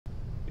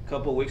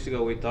couple weeks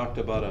ago we talked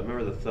about,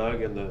 remember the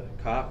thug and the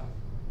cop?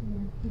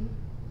 Mm-hmm.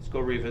 Let's go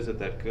revisit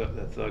that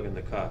thug and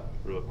the cop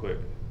real quick.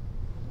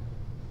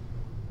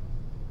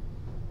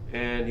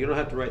 And you don't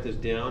have to write this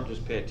down,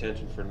 just pay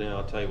attention for now.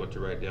 I'll tell you what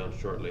to write down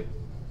shortly.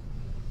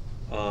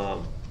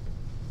 So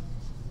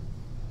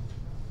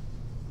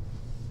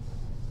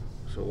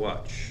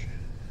watch.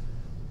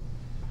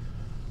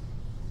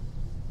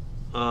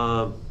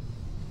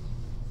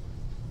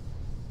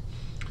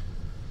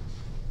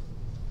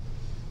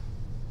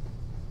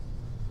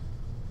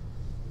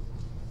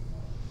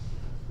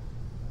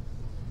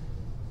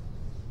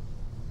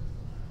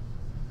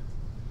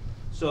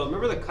 So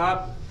remember the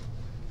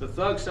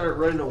thug started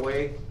running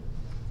away.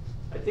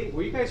 I think,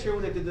 were you guys here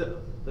when they did the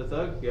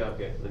thug? Yeah,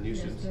 okay, the new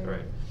students, all right.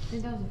 I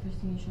think that was the first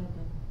thing you showed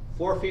them.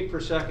 4 feet per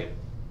second.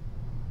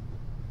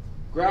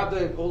 Grabbed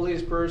the old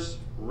lady's purse,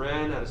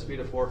 ran at a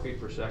speed of 4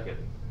 feet per second.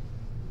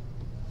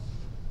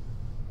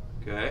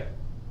 Okay?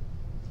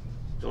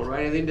 Don't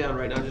write anything down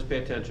right now, just pay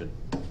attention.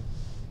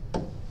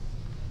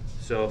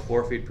 So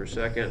 4 feet per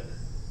second.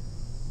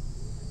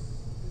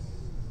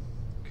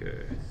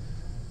 Okay.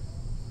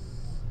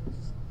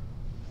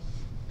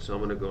 So I'm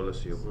going to go,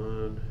 let's see,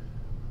 1,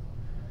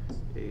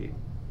 8,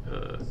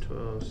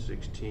 12,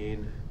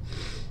 16,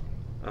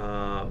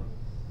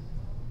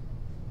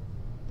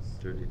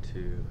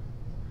 32,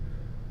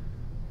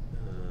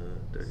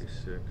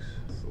 36,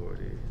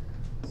 40,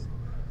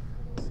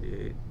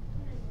 48,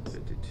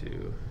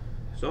 52.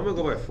 So I'm going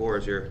to go by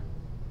fours here.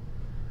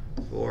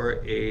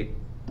 4, 8,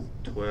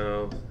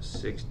 12,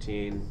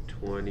 16,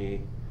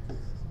 20,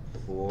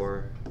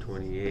 4,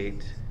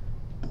 28,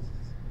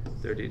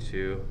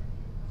 32,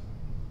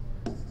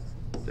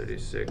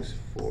 36,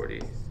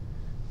 40.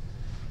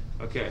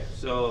 Okay,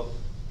 so,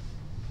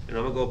 and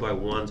I'm gonna go by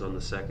ones on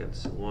the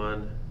seconds.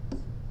 1,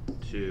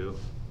 2,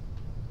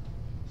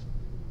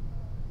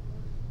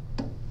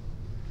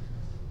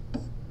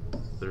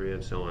 3,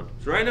 and so on.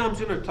 So right now I'm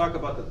just gonna talk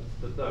about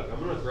the thug.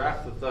 I'm gonna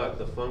graph the thug,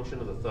 the function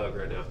of the thug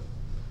right now.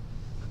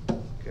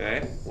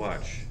 Okay,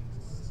 watch.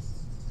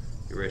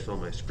 Erase all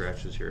my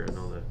scratches here and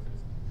all that.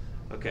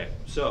 Okay,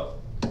 so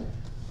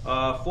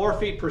 4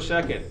 feet per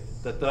second,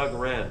 the thug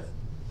ran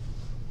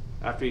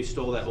after he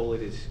stole that old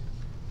lady's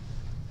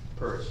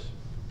purse,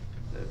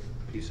 that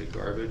piece of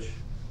garbage.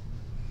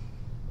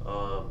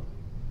 So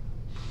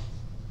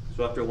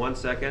after 1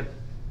 second,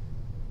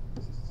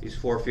 he's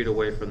 4 feet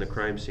away from the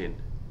crime scene.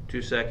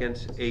 2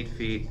 seconds, 8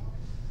 feet.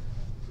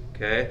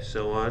 Okay,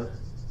 so on.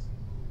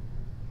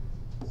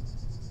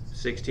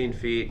 16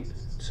 feet,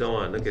 so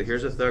on. Look at,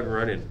 here's a thug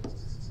running.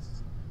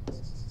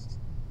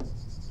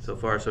 So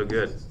far, so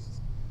good.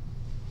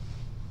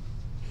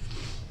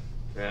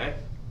 Okay.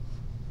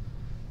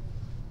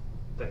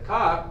 The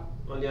cop,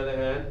 on the other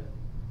hand,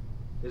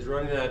 is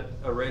running at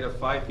a rate of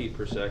 5 feet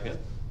per second,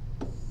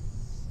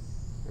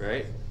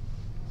 right?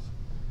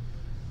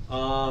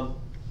 So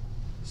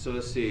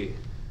let's see,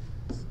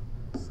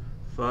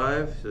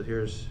 5, so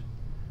here's,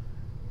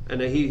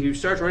 and then he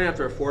starts running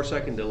after a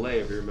 4-second delay,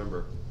 if you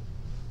remember.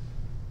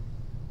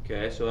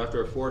 Okay, so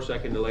after a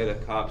 4-second delay, the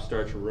cop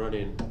starts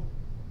running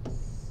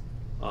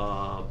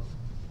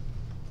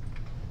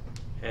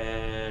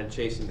and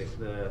chasing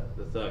the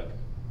thug.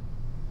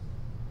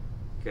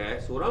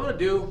 Okay, so what I'm going to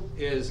do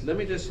is, let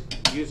me just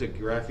use a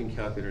graphing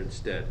calculator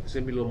instead. It's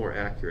going to be a little more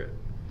accurate.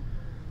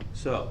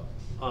 So,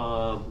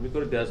 let me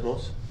go to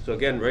Desmos. So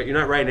again, right, you're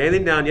not writing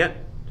anything down yet.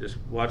 Just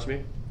watch me.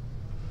 Here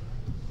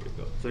we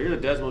go. So here's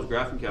the Desmos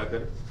graphing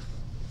calculator.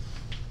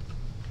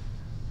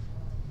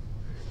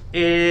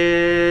 And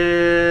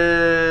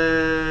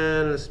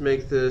let's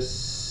make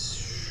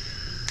this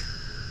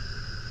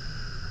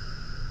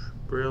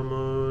Braille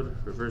mode,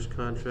 reverse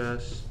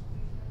contrast.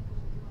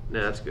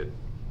 Nah, that's good.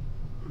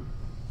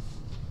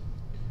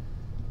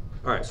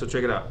 All right, so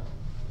check it out.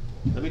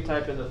 Let me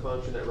type in the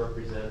function that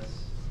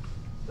represents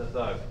the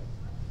thug.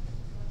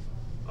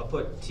 I'll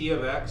put T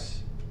of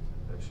X,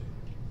 actually,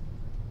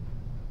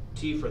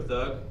 T for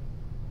thug.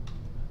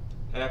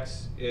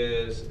 X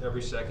is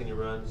every second he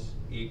runs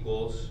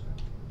equals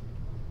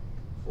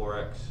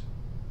 4x.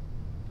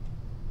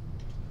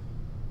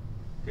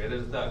 Okay,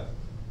 there's the thug.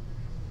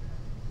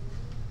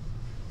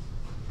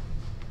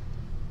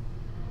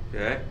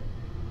 Okay.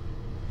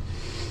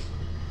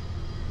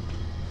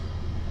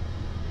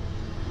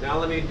 Now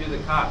let me do the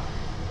cop.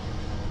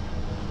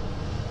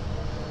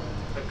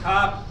 The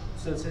cop,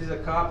 since he's a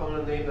cop, I'm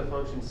going to name the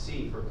function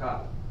C for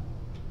cop.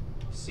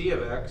 C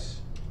of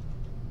X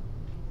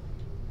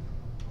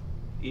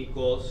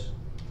equals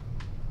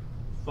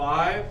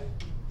 5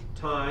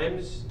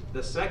 times,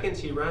 the seconds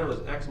he ran was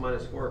X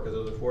minus 4 because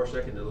it was a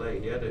 4-second delay.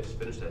 He had to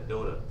finish that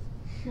donut.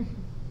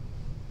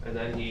 And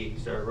then he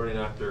started running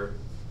after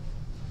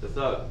the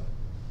thug.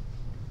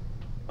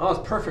 Oh,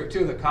 it's perfect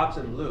too. The cop's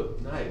in blue.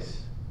 Nice.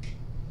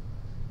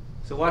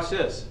 So watch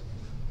this.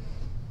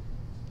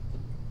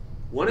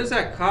 When is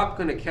that cop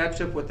going to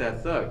catch up with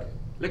that thug?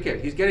 Look at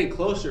it. He's getting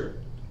closer.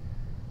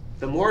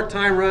 The more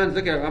time runs,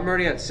 look at it. I'm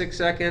already at 6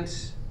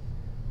 seconds,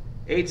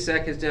 8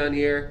 seconds down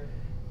here,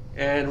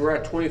 and we're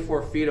at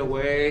 24 feet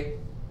away.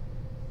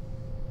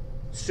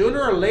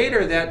 sooner or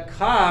later that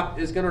cop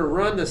is going to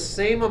run the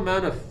same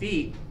amount of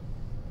feet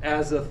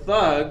as the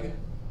thug,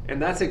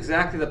 and that's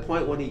exactly the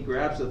point when he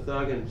grabs the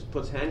thug and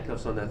puts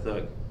handcuffs on that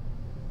thug.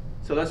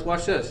 So let's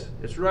watch this.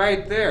 It's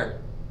right there.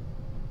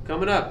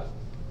 Coming up.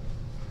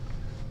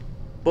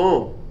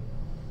 Boom.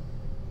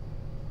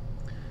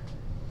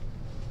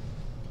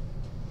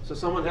 So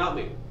someone help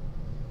me.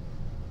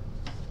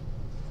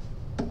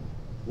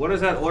 What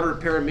does that ordered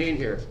pair mean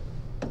here?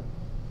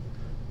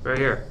 Right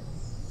here.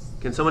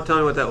 Can someone tell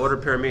me what that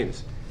ordered pair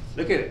means?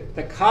 Look at it.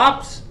 The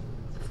cop's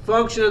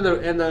function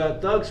and the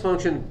thug's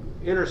function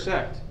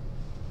intersect.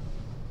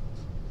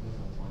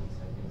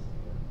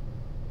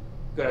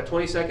 Got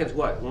 20 seconds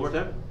what? One more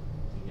time?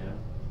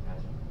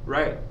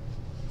 Right.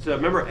 So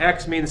remember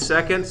X means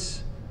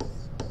seconds?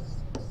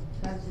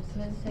 That's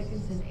 10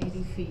 seconds and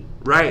 80 feet.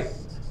 Right.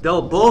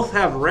 They'll both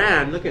have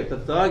ran. Look at the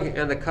thug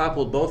and the cop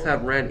will both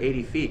have ran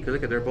 80 feet. Because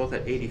look at, they're both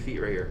at 80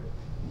 feet right here.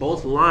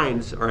 Both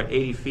lines are at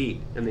 80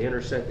 feet and they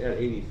intersect at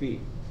 80 feet.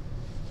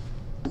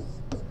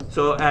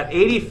 So at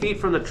 80 feet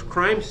from the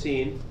crime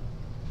scene,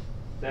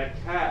 the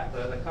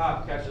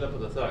cop catches up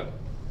with the thug.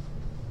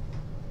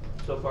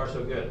 So far,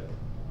 so good.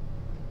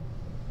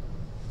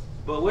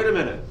 But wait a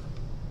minute.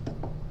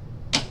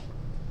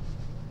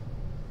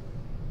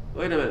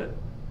 Wait a minute.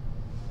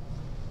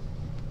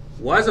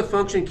 Why does the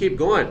function keep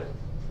going?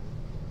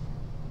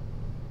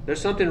 There's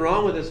something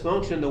wrong with this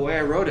function the way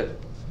I wrote it.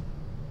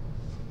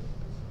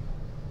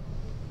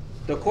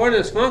 According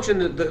to this function,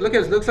 look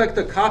at it, looks like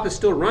the cop is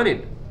still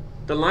running.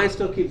 The line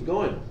still keeps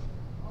going.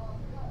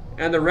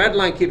 And the red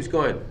line keeps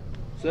going.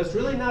 So that's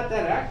really not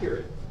that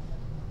accurate.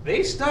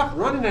 They stopped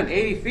running at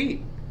 80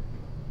 feet.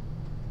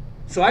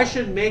 So I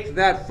should make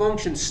that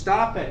function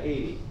stop at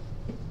 80. You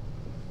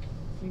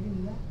can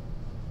do that.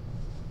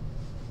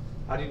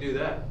 How do you do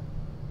that?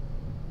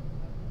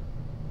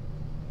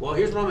 Well,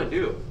 here's what I'm going to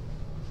do.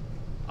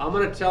 I'm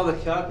going to tell the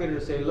calculator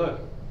to say, look,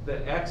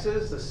 the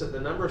x's, the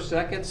number of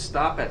seconds,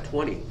 stop at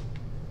 20.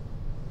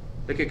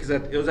 Look, because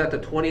it was at the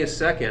 20th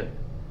second,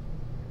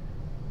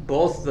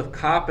 both the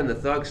cop and the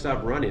thug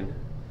stopped running.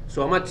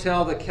 So I'm going to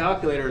tell the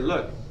calculator,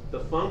 look,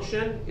 the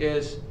function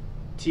is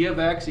t of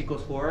x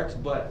equals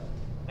 4x, but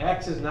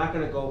x is not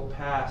going to go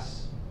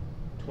past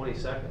 20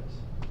 seconds.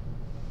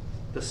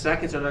 The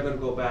seconds are not going to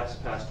go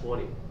past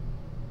 20.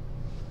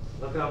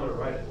 Look how I'm going to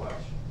write it, watch.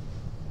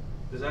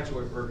 This is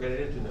actually what we're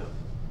getting into now.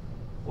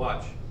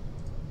 Watch.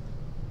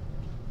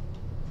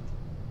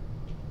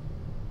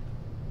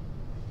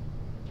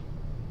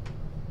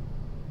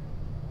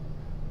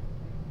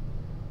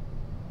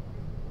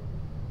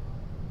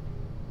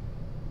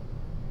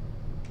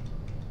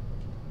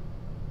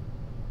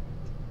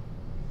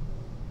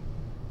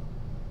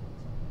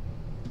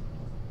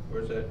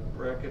 Where's that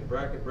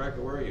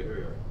bracket, where are you? Here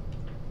you are.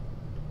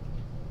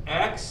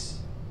 X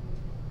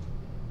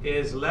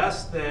is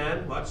less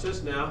than, watch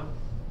this now,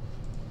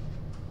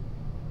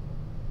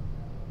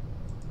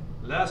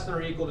 less than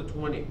or equal to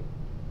 20.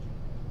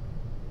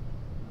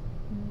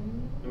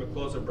 Let me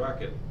close the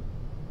bracket.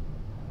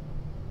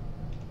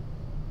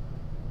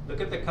 Look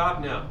at the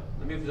cop now.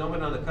 Let me zoom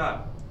in on the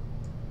cop.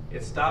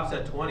 It stops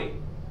at 20.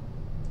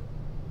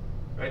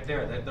 Right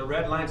there. The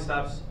red line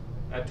stops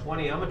at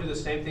 20. I'm going to do the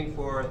same thing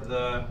for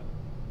the,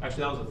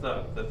 actually that was the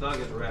thug. The thug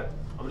is red.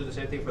 I'm going to do the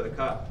same thing for the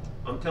cop.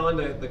 I'm telling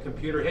the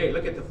computer, hey,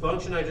 look at the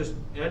function I just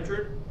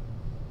entered.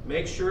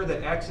 Make sure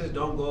the x's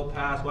don't go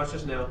past, watch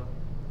this now.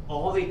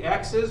 All the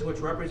x's, which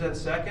represent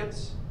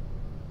seconds,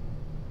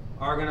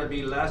 are going to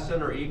be less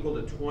than or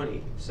equal to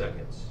 20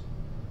 seconds.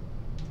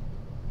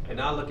 And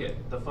now look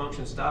at, the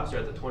function stops there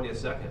at the 20th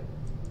second.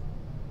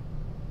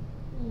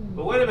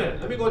 But wait a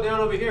minute, let me go down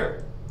over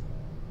here.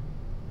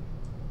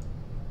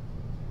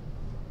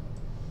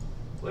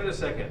 Wait a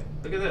second,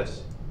 look at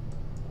this.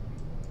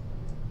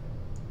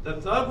 The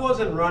thug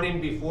wasn't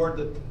running before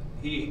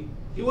he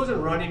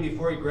wasn't running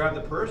before he grabbed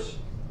the purse.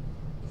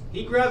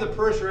 He grabbed the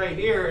purse right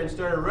here and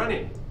started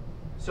running.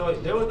 So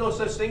there was no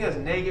such thing as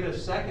negative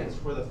seconds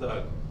for the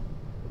thug.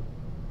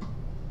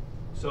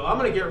 So I'm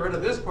going to get rid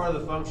of this part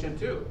of the function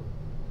too.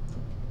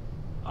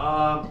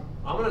 I'm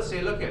going to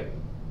say, look at,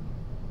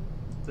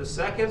 the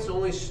seconds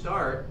only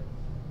start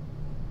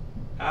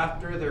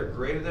after they're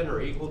greater than or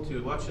equal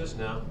to, watch this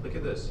now, look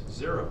at this,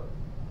 0.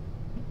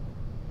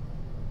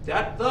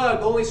 That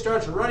thug only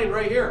starts running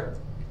right here.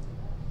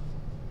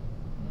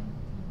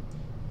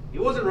 He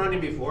wasn't running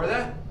before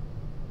that.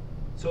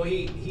 So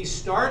he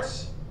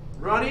starts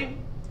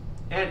running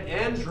and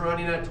ends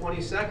running at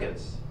 20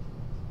 seconds.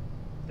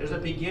 There's a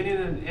beginning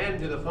and an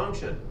end to the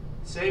function.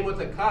 Same with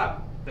the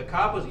cop. The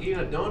cop was eating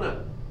a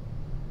donut.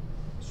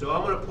 So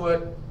I'm going to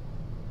put,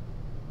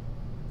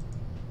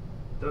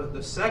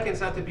 the seconds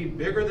have to be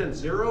bigger than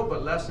 0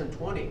 but less than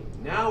 20.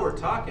 Now we're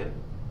talking.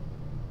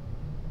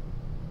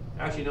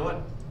 Actually, you know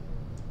what?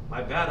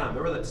 My bad,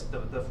 remember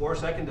the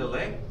 4-second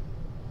delay?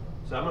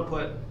 So I'm going to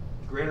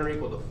put greater or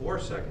equal to 4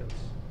 seconds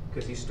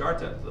because he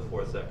starts at the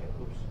 4th second.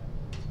 Oops.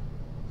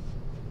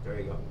 There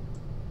you go.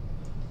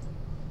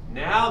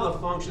 Now the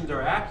functions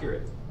are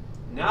accurate.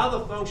 Now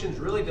the functions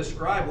really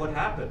describe what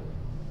happened.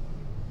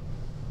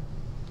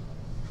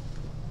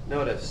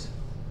 Notice,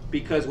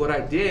 because what I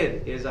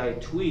did is I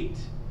tweaked.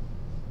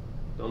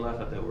 Don't laugh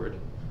at that word.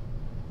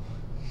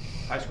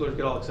 High schoolers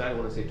get all excited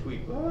when I say tweak.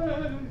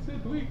 I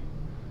said tweak.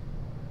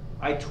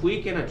 I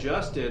tweak and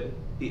adjusted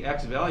the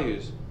x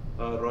values,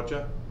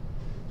 Rocha.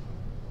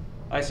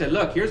 I said,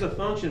 look, here's a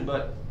function,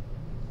 but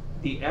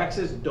the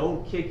x's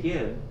don't kick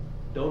in,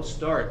 don't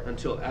start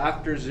until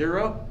after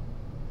 0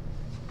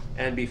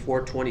 and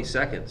before 20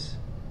 seconds.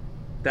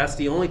 That's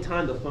the only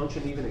time the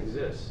function even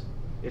exists.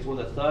 It's when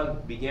the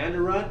thug began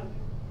to run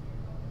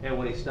and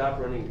when he stopped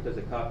running because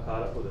the cop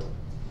caught up with him.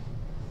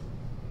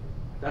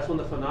 That's when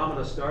the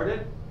phenomena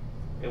started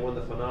and when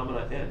the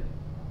phenomena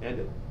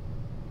ended.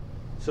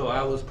 So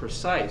I was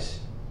precise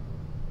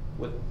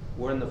with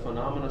when the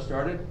phenomena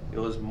started. It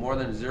was more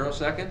than 0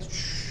 seconds.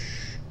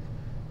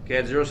 Okay,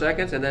 at 0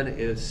 seconds, and then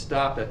it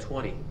stopped at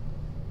 20.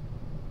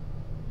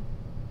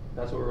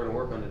 That's what we're going to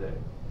work on today.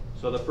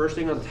 So the first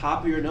thing on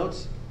top of your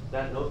notes,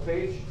 that note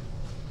page,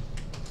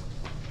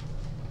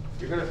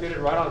 you're going to fit it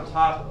right on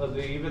top of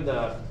you're going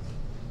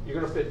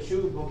to fit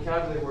 2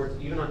 vocabulary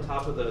words even on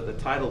top of the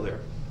title there.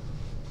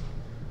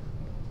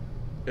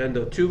 And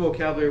the 2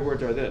 vocabulary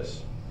words are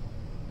this: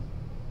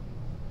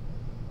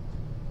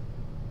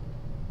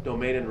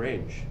 domain and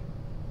range.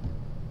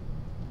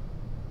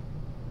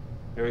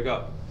 Here we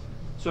go.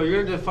 So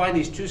you're going to define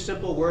these 2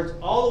 simple words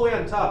all the way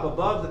on top,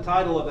 above the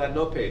title of that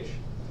note page.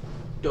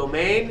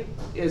 Domain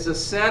is a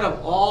set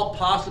of all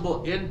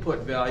possible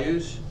input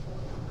values,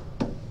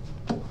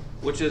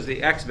 which is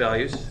the x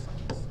values.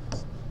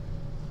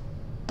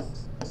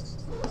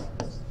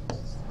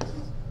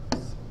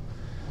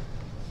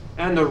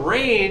 And the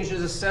range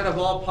is a set of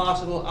all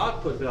possible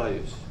output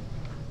values,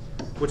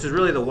 which is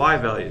really the y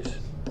values,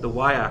 the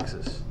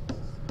y-axis.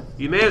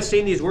 You may have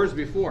seen these words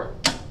before.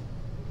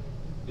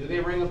 Do they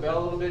ring a bell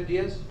a little bit,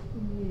 Diaz?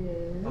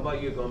 Yeah. How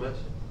about you, Gomez?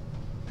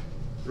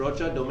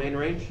 Rocha, domain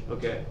range?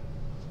 Okay.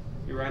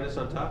 You write this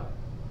on top?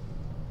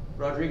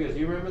 Rodriguez, do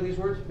you remember these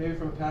words? Maybe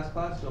from a past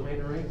class, domain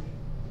and range?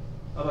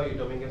 How about you,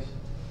 Dominguez?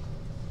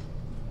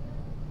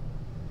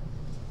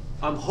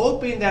 I'm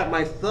hoping that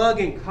my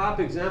thug and cop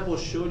example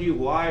showed you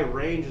why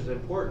range is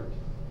important.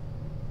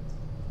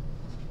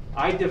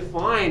 I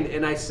defined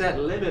and I set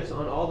limits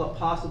on all the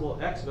possible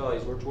x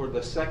values, which were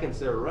the seconds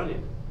they were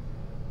running.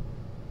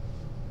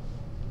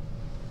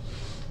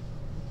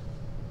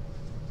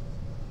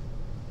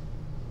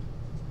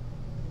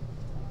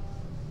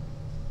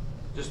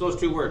 Just those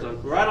 2 words,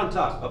 right on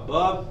top,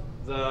 above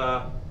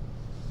the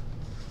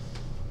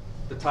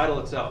title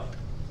itself.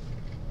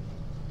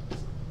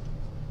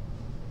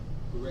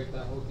 We write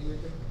that whole thing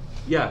right there?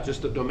 Yeah,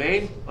 just the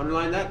domain,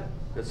 underline that,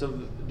 and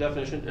some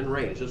definition, and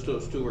range, just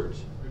those 2 words.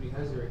 It already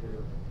has it right there.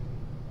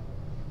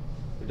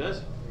 It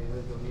does? Yeah, it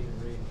has domain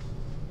and range.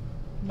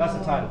 That's the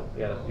No. title.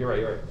 Yeah, you're right,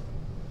 you're right.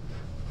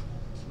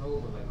 No,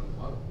 but like on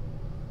the bottom.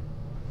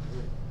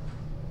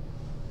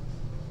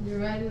 You're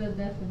writing the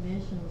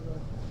definition of the.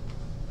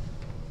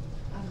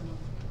 I don't know.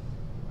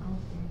 I don't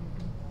see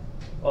anything.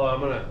 Oh,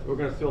 we're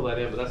gonna fill that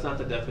in, but that's not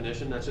the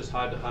definition, that's just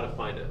how to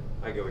find it.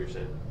 I get what you're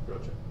saying,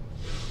 Rocha.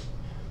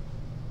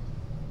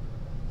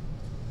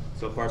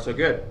 So far, so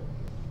good.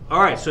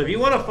 All right, so if you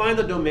want to find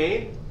the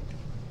domain,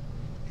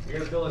 you're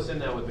going to fill this in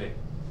now with me.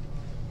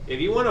 If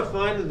you want to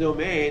find the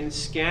domain,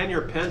 scan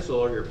your pencil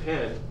or your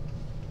pen.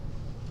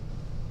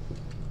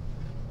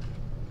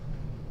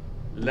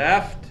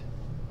 Left,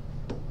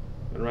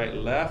 and write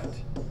left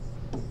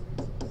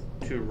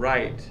to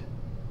right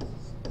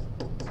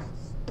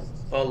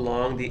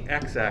along the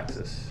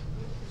x-axis.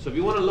 So if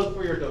you want to look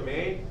for your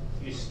domain,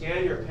 you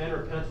scan your pen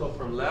or pencil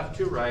from left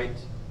to right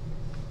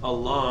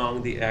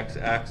along the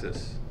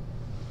x-axis.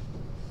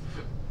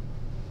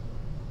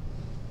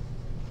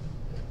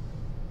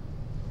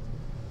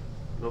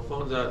 No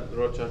phones out,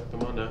 Rocha.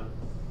 Come on now.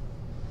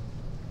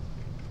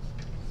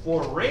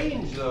 For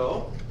range,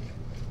 though,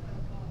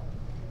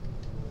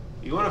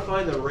 you want to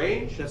find the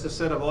range. That's a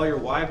set of all your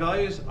y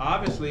values.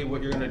 Obviously,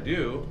 what you're going to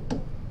do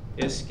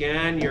is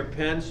scan your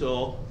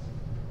pencil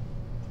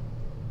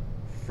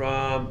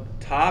from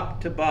top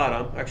to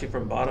bottom, actually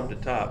from bottom to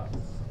top,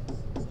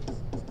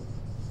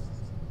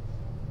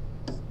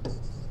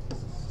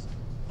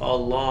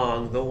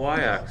 along the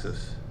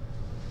y-axis.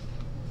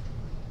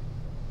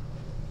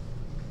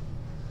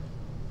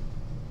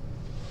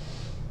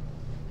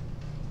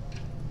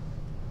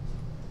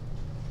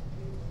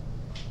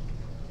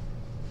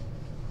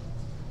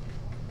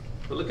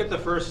 So look at the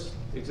first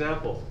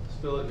example. Let's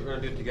fill it. We're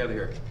going to do it together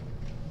here.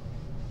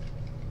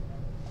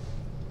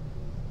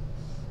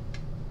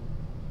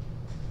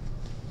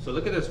 So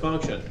look at this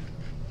function.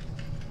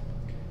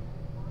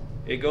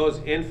 It goes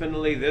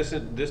infinitely this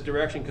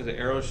direction because the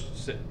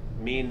arrows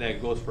mean that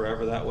it goes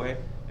forever that way,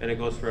 and it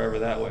goes forever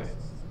that way.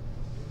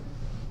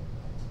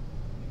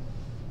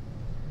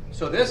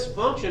 So this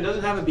function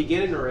doesn't have a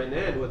beginning or an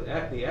end with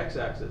the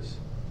x-axis.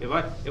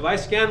 If I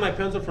scan my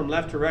pencil from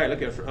left to right,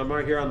 look at I'm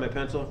right here on my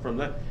pencil from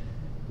left.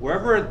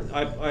 Wherever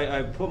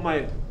I put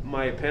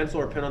my pencil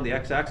or pen on the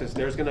x-axis,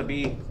 there's going to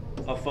be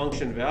a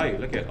function value.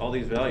 Look at all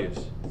these values.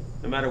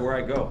 No matter where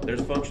I go,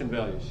 there's function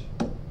values.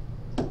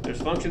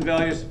 There's function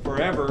values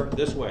forever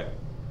this way.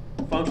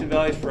 Function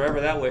values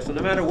forever that way. So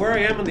no matter where I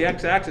am on the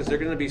x-axis, there's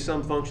going to be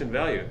some function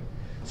value.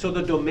 So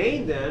the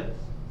domain then,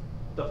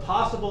 the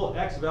possible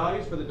x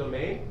values for the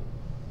domain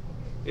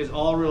is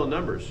all real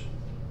numbers.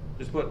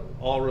 Just put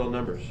all real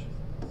numbers.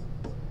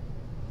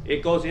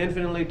 It goes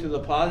infinitely to the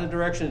positive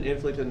direction,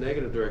 infinitely to the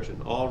negative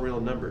direction. All real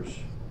numbers.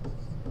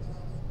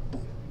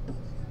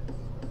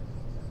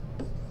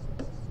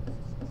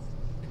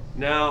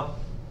 Now,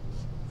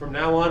 from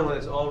now on, when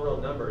it's all real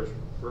numbers,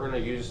 we're going to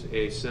use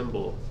a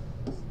symbol,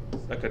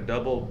 like a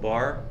double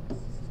bar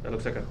that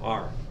looks like an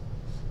R.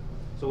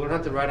 So we don't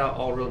have to write out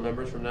all real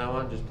numbers from now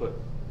on. Just put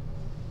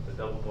a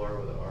double bar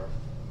with an R.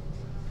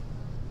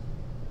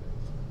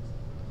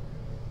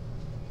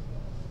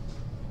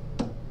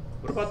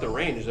 What about the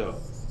range, though?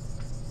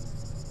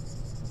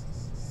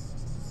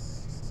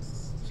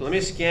 So let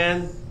me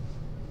scan.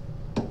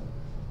 I'm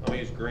going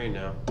to use green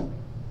now.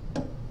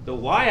 The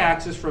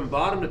y-axis from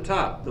bottom to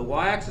top. The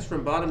y-axis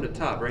from bottom to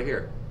top, right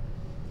here.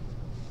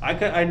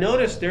 I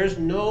noticed there's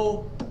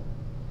no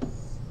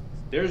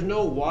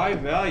y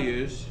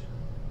values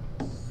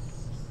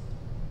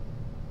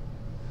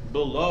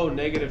below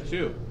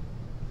 -2.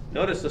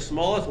 Notice the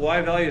smallest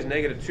y value is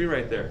 -2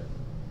 right there.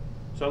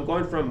 So I'm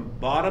going from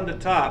bottom to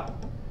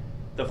top.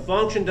 The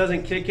function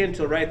doesn't kick in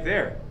till right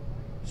there.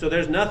 So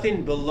there's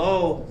nothing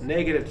below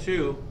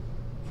 -2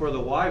 for the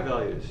y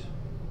values.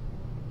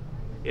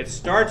 It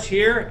starts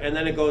here and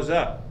then it goes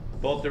up,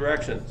 both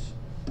directions.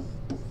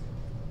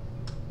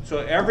 So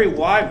every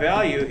y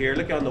value here,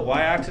 look on the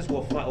y-axis,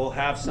 will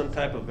have some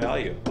type of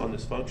value on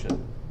this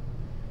function.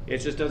 It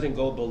just doesn't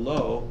go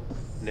below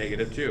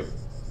 -2.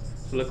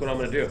 So look what I'm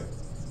going to do.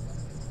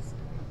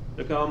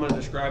 Look how I'm going to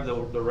describe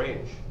the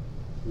range.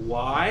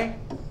 Y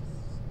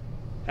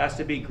has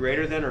to be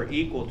greater than or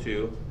equal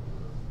to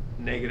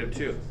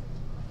 -2.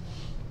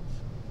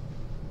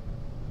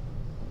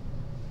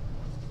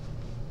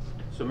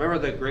 So remember,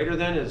 the greater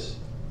than is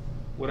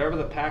whatever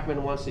the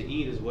Pac-Man wants to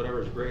eat is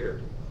whatever is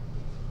greater.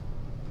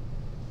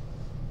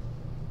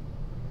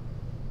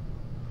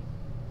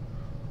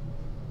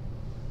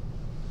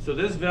 So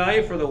this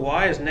value for the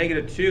y is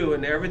 -2,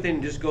 and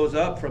everything just goes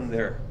up from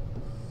there.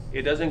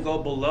 It doesn't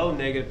go below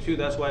 -2.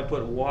 That's why I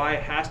put y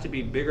has to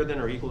be bigger than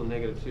or equal to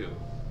 -2.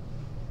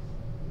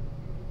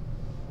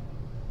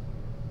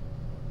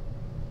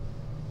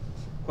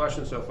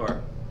 Questions so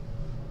far?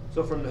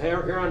 So from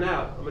here on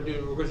out, we're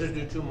going to just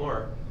do 2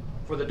 more.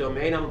 For the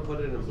domain, I'm going to put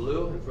it in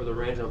blue, and for the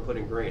range, I'm going to put it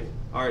in green.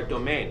 All right,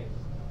 domain.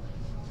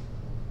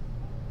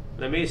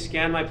 Let me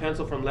scan my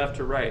pencil from left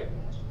to right.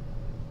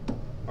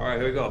 All right,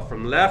 here we go.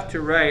 From left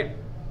to right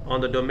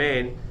on the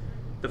domain,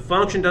 the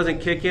function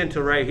doesn't kick in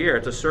till right here.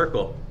 It's a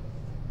circle.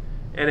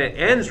 And it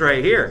ends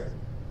right here.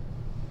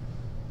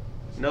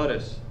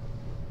 Notice.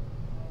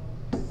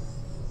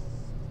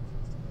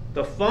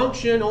 The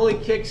function only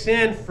kicks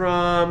in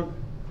from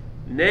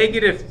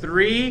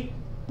 -3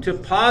 to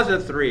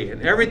 +3.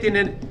 And everything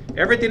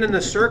in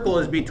the circle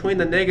is between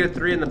the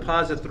 -3 and the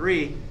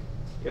 +3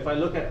 if I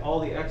look at all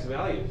the x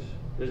values.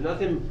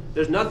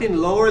 There's nothing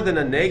lower than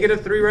a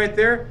 -3 right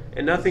there,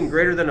 and nothing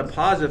greater than a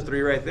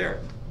 +3 right there.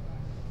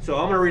 So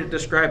I'm going to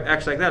describe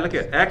x like that. Look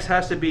at x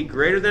has to be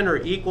greater than or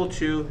equal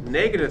to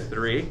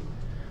 -3,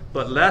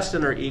 but less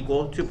than or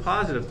equal to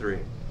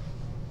 +3.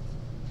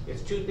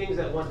 It's 2 things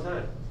at one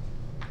time.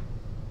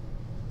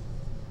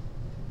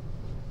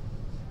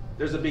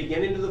 There's a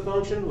beginning to the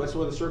function, that's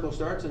where the circle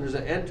starts, and there's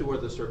an end to where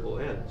the circle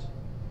ends.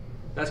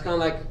 That's kind of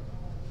like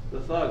the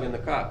thug and the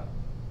cop.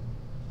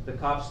 The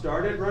cop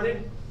started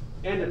running,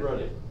 ended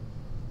running.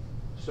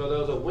 So there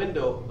was a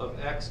window of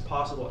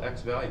possible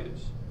x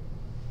values.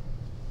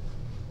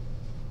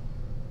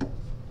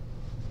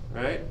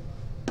 Right?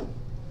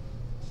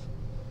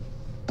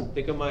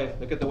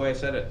 Look at the way I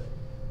said it.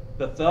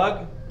 The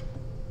thug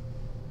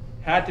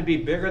had to be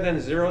bigger than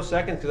 0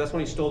 seconds because that's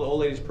when he stole the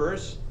old lady's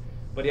purse,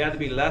 but he had to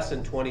be less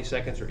than 20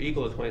 seconds or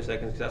equal to 20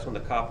 seconds because that's when the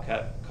cop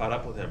caught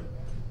up with him.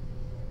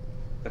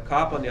 The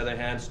cop, on the other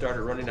hand,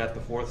 started running at the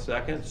 4th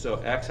second, so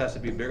x has to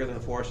be bigger than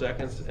 4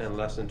 seconds and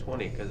less than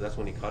 20 because that's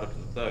when he caught up to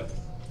the thug.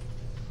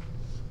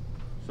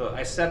 So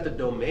I set the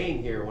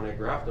domain here when I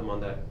graphed them on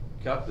that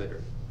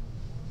calculator.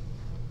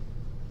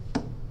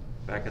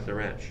 Back at the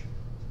ranch.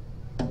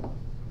 How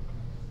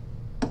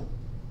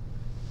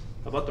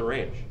about the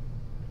range?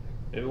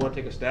 Maybe want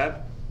to take a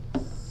stab?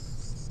 3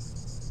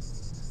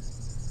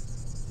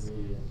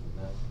 is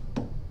less,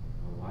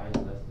 y is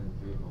less than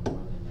 3, but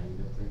more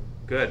than -3.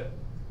 Good.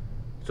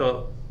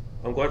 So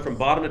I'm going from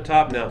bottom to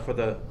top now for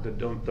the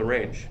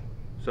range.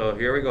 So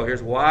here we go.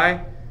 Here's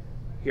y.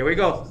 Here we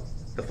go.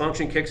 The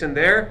function kicks in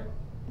there,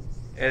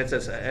 and it's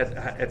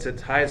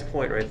its highest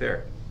point right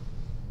there.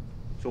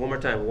 So one more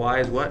time. Y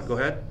is what? Go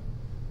ahead.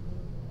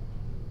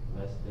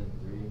 Less than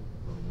 3,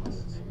 but more than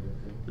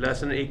 -3.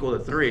 Less than or equal to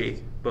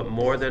 3, but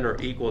more than or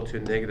equal to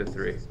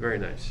 -3. Very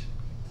nice.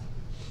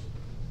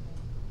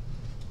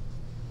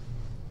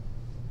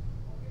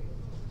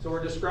 So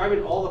we're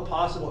describing all the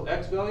possible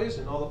x values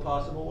and all the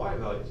possible y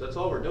values. That's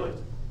all we're doing.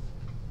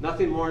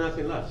 Nothing more,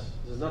 nothing less.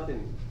 There's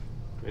nothing,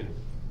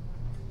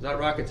 Not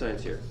rocket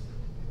science here.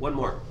 One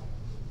more.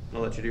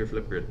 I'll let you do your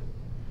flip grid.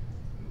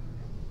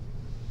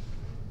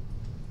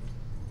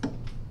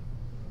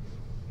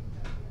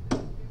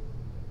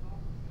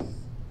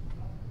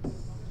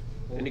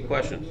 Any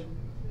questions?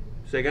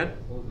 Say again?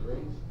 What was the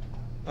range?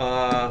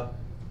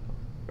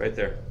 Right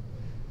there.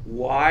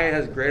 Y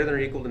has greater than or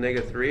equal to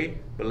 -3,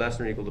 but less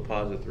than or equal to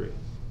 +3.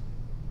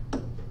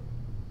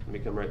 Let me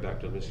come right back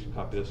to it. Let's just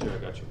copy this here. I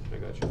got you. I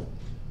got you.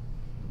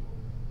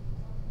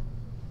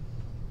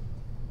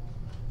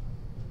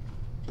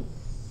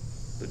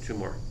 Do 2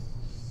 more.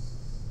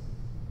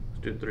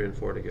 Let's do 3 and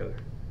 4 together.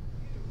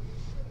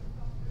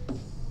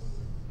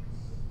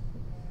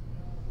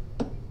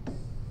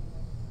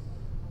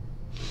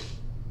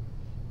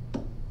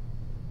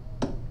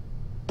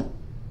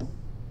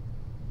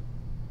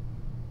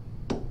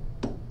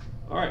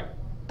 All right.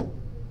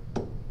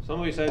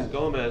 Somebody says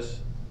Gomez,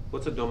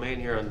 what's a domain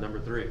here on number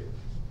 3?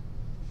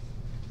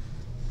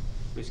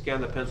 We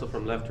scan the pencil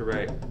from left to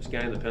right.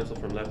 Scanning the pencil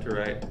from left to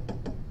right.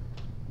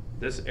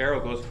 This arrow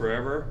goes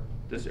forever.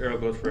 This arrow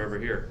goes forever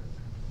here.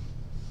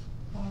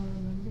 All real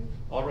numbers?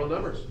 All real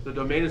numbers. The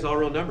domain is all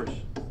real numbers.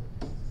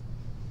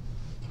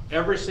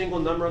 Every single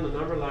number on the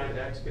number line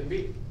X can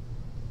be.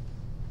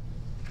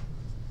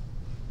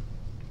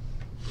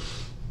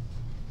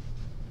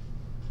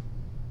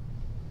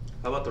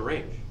 How about the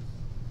range?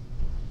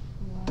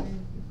 Y is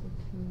equal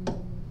to,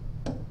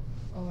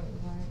 oh wait,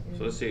 Y is.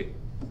 So let's see.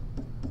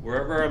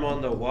 Wherever I'm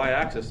on the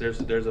y-axis, there's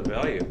a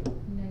value.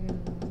 -1.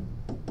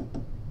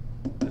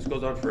 This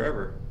goes on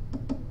forever.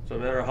 So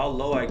no matter how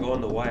low I go on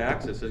the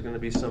y-axis, there's going to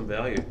be some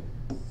value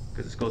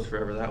because this goes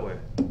forever that way.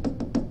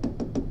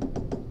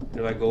 And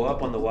if I go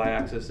up on the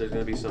y-axis, there's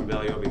going to be some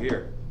value over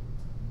here.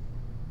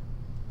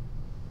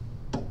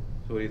 So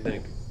what do you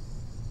think?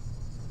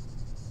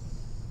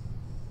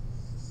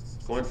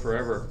 It's going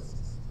forever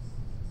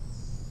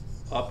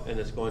up and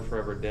it's going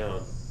forever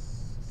down.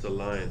 It's a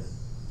line.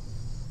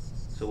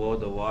 So what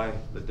would the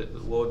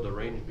what would the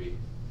range be?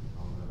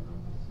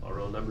 All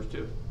real numbers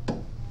too.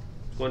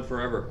 It's going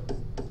forever.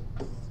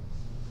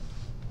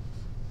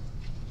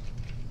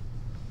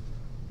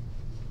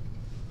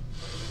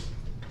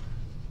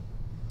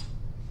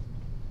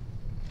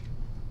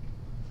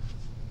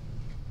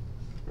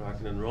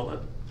 Rocking and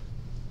rolling.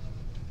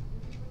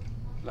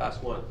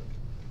 Last one.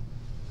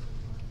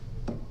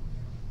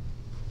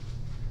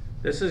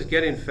 This is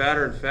getting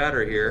fatter and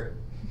fatter here.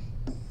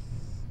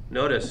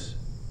 Notice,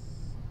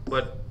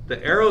 but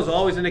the arrows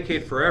always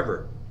indicate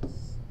forever.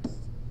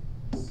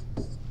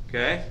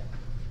 Okay?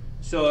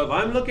 So if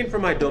I'm looking for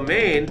my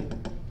domain,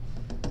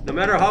 no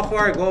matter how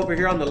far I go over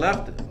here on the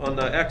left, on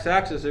the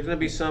x-axis, there's going to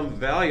be some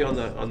value on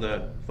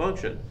the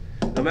function.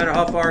 No matter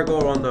how far I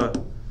go on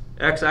the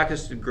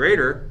x-axis to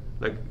greater,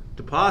 like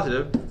to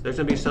positive, there's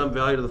going to be some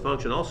value to the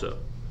function also.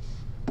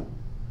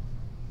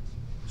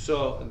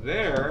 So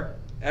there,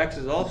 x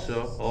is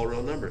also all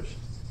real numbers.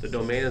 The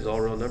domain is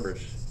all real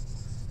numbers.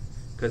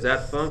 Because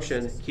that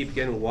function keeps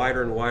getting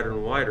wider and wider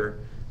and wider,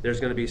 there's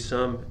going to be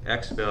some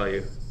x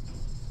value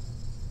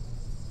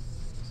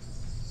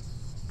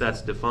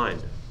that's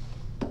defined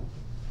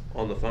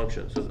on the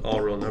function. So it's all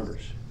real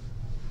numbers.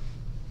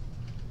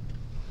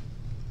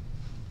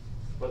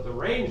 But the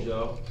range,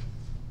 though,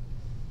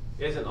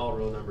 isn't all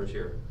real numbers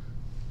here.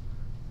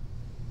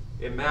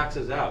 It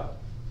maxes out.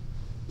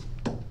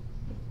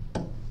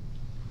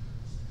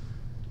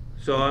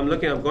 So I'm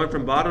going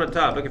from bottom to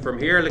top. Looking from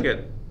here, look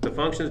at the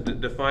function's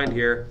defined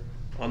here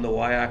on the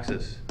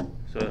y-axis.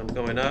 So I'm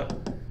going up.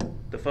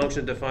 The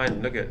function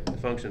defined, look at the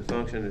function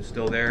is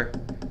still there.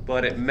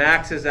 But it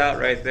maxes out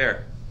right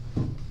there,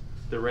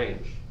 the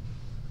range.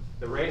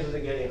 The range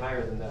isn't getting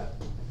higher than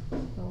that.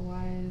 So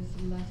Y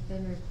is less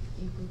than or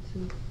equal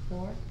to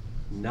 4?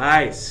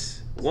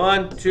 Nice.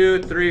 1,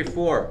 2, 3,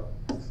 4.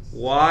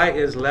 Y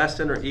is less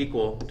than or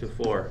equal to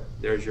 4.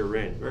 There's your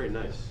range. Very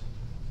nice.